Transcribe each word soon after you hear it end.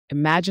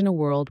Imagine a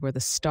world where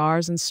the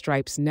stars and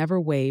stripes never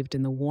waved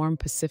in the warm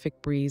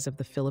Pacific breeze of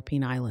the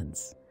Philippine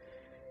Islands.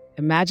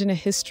 Imagine a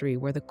history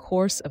where the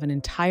course of an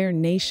entire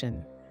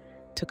nation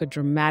took a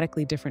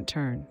dramatically different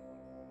turn.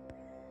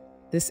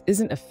 This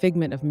isn't a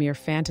figment of mere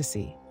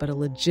fantasy, but a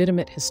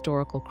legitimate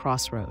historical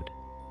crossroad.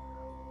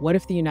 What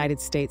if the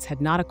United States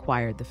had not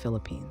acquired the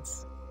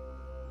Philippines?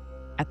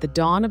 At the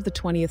dawn of the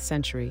 20th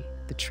century,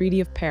 the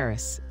Treaty of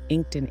Paris,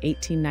 inked in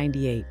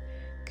 1898,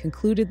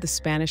 concluded the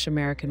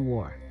Spanish-American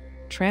War,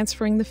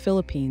 transferring the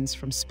Philippines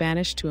from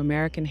Spanish to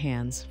American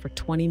hands for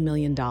 $20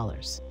 million.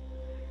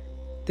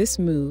 This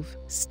move,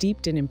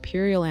 steeped in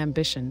imperial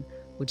ambition,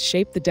 would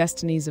shape the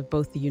destinies of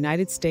both the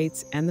United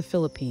States and the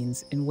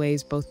Philippines in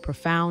ways both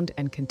profound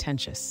and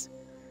contentious.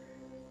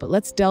 But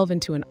let's delve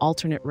into an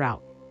alternate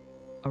route,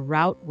 a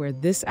route where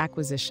this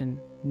acquisition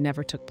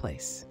never took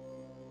place.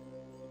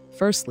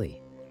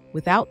 Firstly,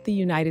 without the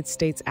United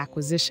States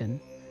acquisition,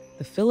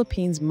 the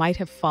Philippines might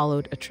have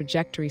followed a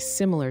trajectory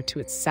similar to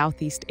its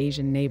Southeast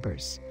Asian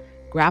neighbors,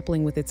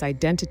 grappling with its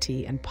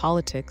identity and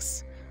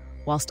politics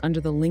whilst under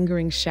the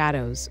lingering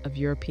shadows of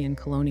European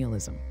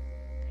colonialism.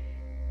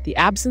 The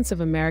absence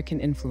of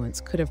American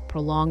influence could have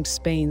prolonged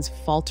Spain's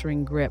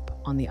faltering grip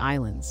on the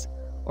islands,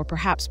 or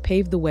perhaps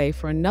paved the way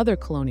for another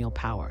colonial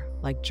power,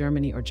 like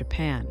Germany or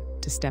Japan,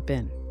 to step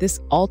in. This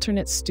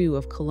alternate stew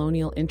of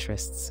colonial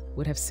interests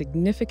would have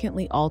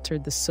significantly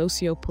altered the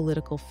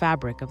socio-political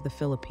fabric of the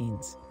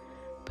Philippines,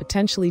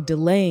 potentially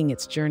delaying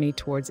its journey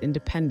towards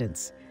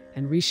independence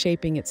and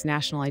reshaping its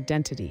national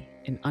identity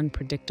in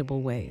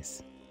unpredictable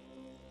ways.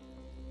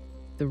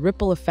 The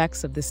ripple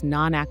effects of this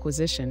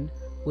non-acquisition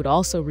would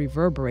also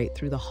reverberate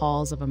through the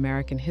halls of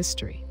American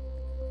history.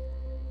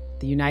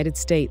 The United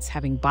States,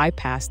 having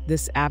bypassed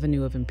this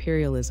avenue of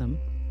imperialism,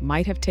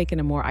 might have taken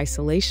a more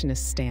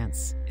isolationist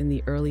stance in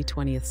the early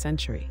 20th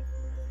century.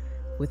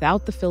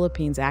 Without the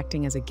Philippines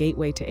acting as a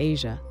gateway to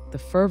Asia, the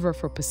fervor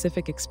for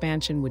Pacific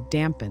expansion would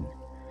dampen,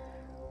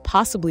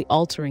 possibly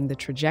altering the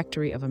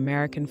trajectory of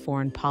American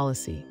foreign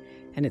policy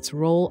and its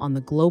role on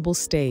the global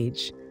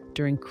stage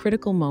during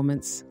critical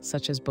moments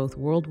such as both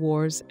World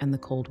Wars and the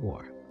Cold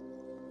War.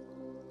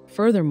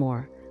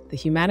 Furthermore, the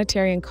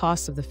humanitarian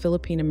costs of the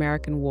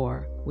Philippine-American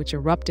War, which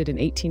erupted in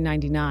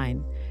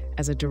 1899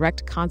 as a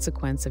direct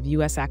consequence of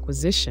U.S.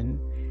 acquisition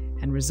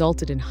and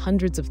resulted in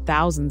hundreds of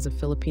thousands of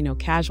Filipino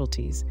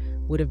casualties,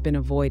 would have been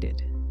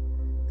avoided.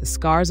 The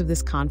scars of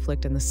this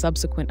conflict and the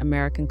subsequent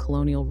American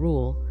colonial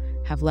rule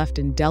have left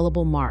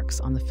indelible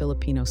marks on the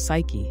Filipino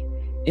psyche,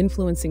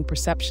 influencing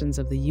perceptions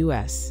of the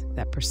U.S.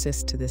 that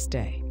persist to this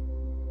day.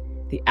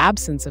 The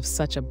absence of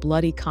such a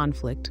bloody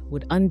conflict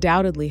would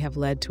undoubtedly have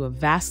led to a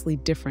vastly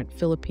different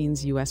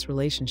Philippines-U.S.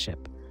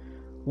 relationship,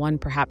 one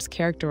perhaps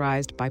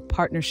characterized by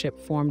partnership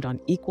formed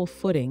on equal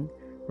footing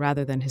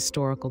rather than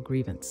historical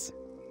grievance.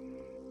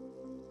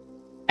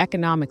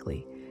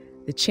 Economically,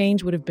 the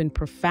change would have been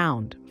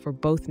profound for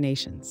both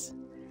nations.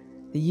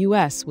 The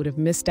U.S. would have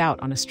missed out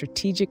on a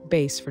strategic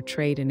base for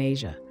trade in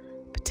Asia,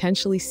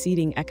 potentially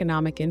ceding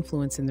economic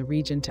influence in the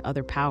region to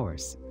other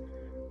powers.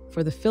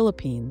 For the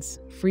Philippines,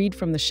 freed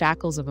from the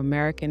shackles of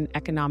American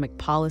economic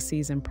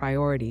policies and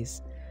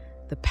priorities,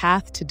 the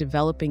path to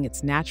developing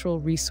its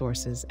natural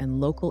resources and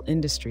local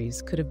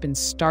industries could have been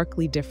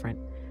starkly different,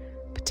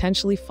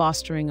 potentially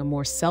fostering a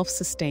more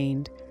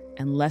self-sustained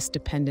and less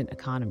dependent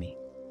economy.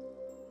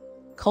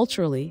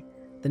 Culturally,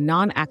 the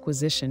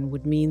non-acquisition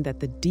would mean that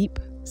the deep,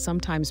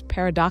 sometimes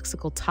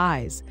paradoxical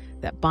ties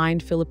that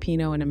bind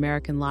Filipino and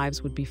American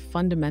lives would be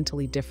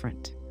fundamentally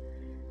different.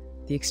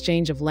 The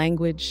exchange of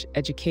language,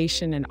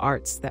 education, and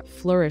arts that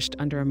flourished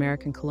under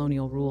American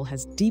colonial rule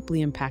has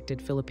deeply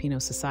impacted Filipino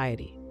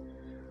society.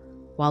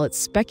 While it's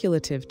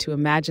speculative to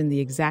imagine the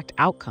exact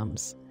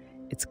outcomes,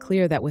 it's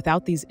clear that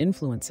without these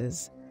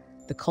influences,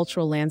 the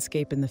cultural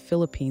landscape in the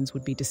Philippines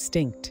would be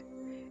distinct,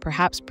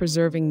 perhaps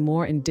preserving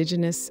more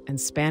indigenous and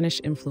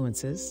Spanish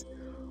influences,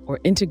 or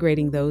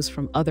integrating those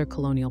from other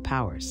colonial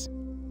powers.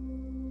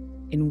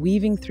 In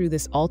weaving through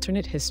this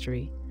alternate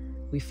history,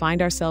 we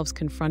find ourselves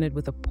confronted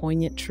with a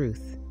poignant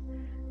truth.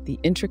 The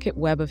intricate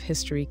web of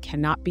history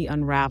cannot be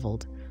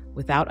unraveled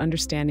without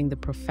understanding the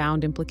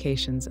profound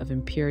implications of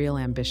imperial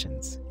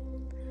ambitions.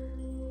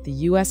 The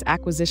U.S.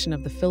 acquisition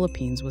of the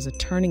Philippines was a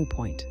turning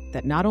point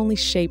that not only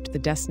shaped the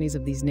destinies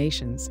of these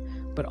nations,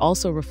 but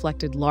also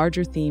reflected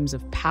larger themes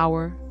of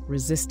power,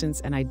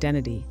 resistance, and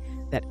identity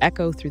that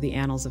echo through the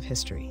annals of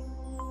history.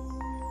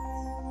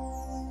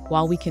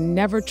 While we can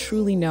never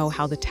truly know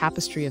how the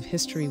tapestry of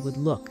history would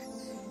look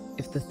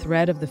if the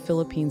thread of the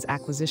Philippines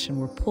acquisition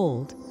were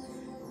pulled,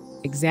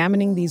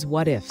 examining these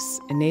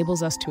what-ifs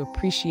enables us to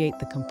appreciate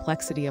the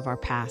complexity of our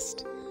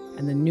past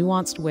and the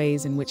nuanced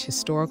ways in which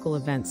historical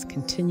events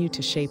continue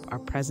to shape our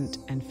present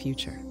and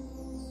future.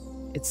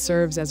 It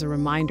serves as a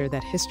reminder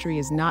that history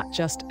is not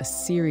just a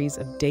series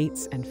of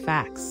dates and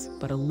facts,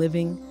 but a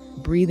living,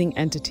 breathing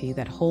entity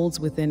that holds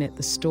within it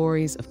the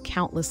stories of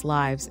countless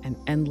lives and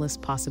endless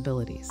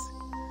possibilities.